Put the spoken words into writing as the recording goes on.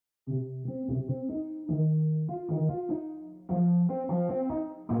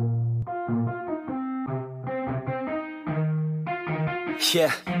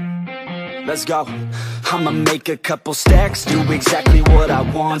Yeah, let's go. I'ma make a couple stacks, do exactly what I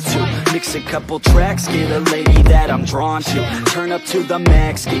want to. Mix a couple tracks, get a lady that I'm drawn to. Turn up to the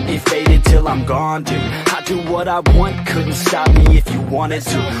max, get me faded till I'm gone, dude. I do what I want, couldn't stop me if you wanted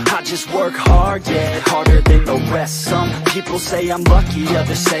to. I just work hard, yeah, harder than the rest. Some people say I'm lucky,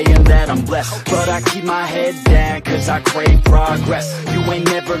 others saying that I'm blessed. But I keep my head down, cause I crave progress. You ain't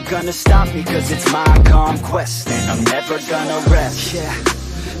never gonna stop me, cause it's my conquest. And I'm never gonna rest, yeah.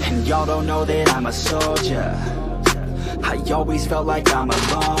 And y'all don't know that I'm a soldier. I always felt like I'm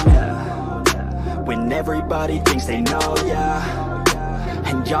alone, yeah. When everybody thinks they know, yeah.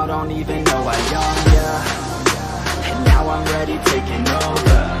 And y'all don't even know I own, yeah. And now I'm ready taking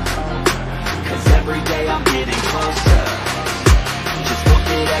over, cause every day I'm getting closer. Just look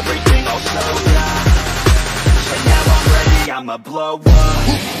at everything I'll show ya. So now I'm ready, I'ma blow up.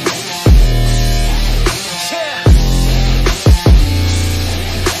 Yeah.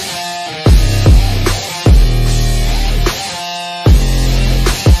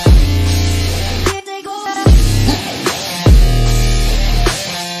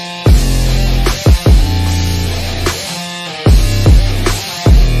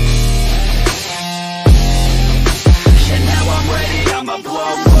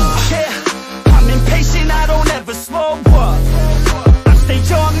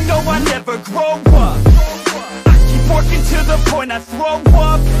 I throw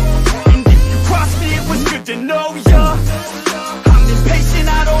up, and if you cross me, it was good to know ya. I'm impatient,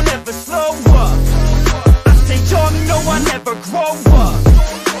 I don't ever slow up. I stay young, no, I never grow up.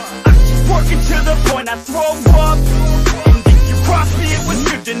 I keep working to the point I throw up, and if you cross me, it was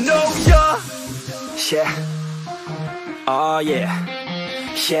good to know ya. Yeah, oh yeah,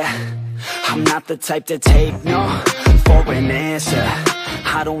 yeah. I'm not the type to take no for an answer.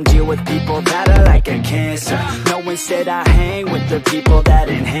 I don't deal with people that are like a cancer. No, instead I hang with the people that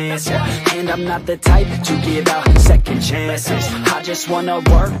enhance ya. And I'm not the type to give out second chances. I just wanna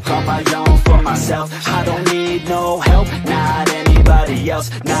work on my own for myself. I don't need no help, not anybody else.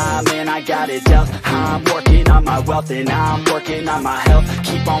 Nah, man, I got it dealt. I'm working on my wealth and I'm working on my health.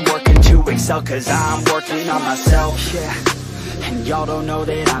 Keep on working to excel, cause I'm working on myself. Yeah, and y'all don't know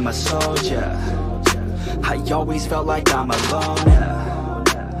that I'm a soldier. I always felt like I'm alone, yeah.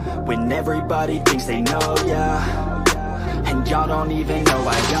 When everybody thinks they know, yeah. And y'all don't even know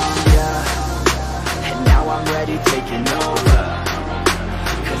I own, yeah. And now I'm ready taking over,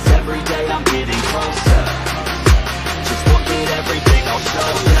 cause every day I'm getting closer. Just look at everything I'll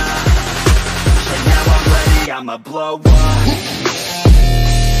show ya. So now I'm ready, I'ma blow up.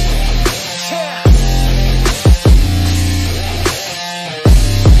 Yeah.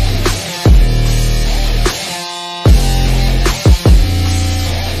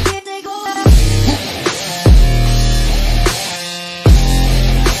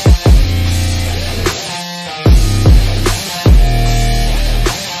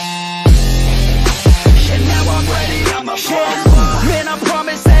 Man, I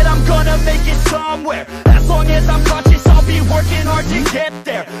promise that I'm gonna make it somewhere. As long as I'm conscious, I'll be working hard to get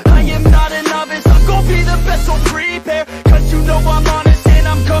there. I am not a novice, I'm gonna be the best, so prepare. Cause you know I'm honest and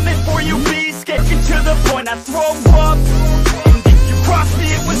I'm coming for you, be scared. Get to the point, I throw up, and if you cross me,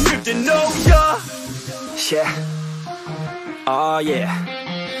 it was good to know ya. Yeah, oh yeah,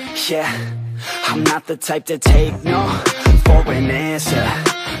 yeah. I'm not the type to take no for an answer.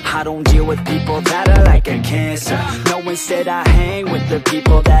 I don't deal with people that are like a cancer. No, instead I hang with the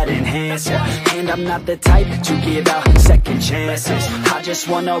people that enhance ya. And I'm not the type to give out second chances. I just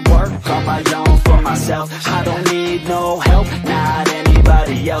wanna work on my own for myself. I don't need no help, not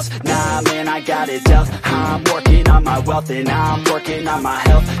anybody else. Nah, man, I got it dealt. I'm working on my wealth and I'm working on my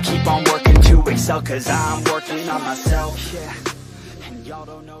health. Keep on working to excel, cause I'm working on myself. Yeah, and y'all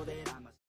don't know that I'm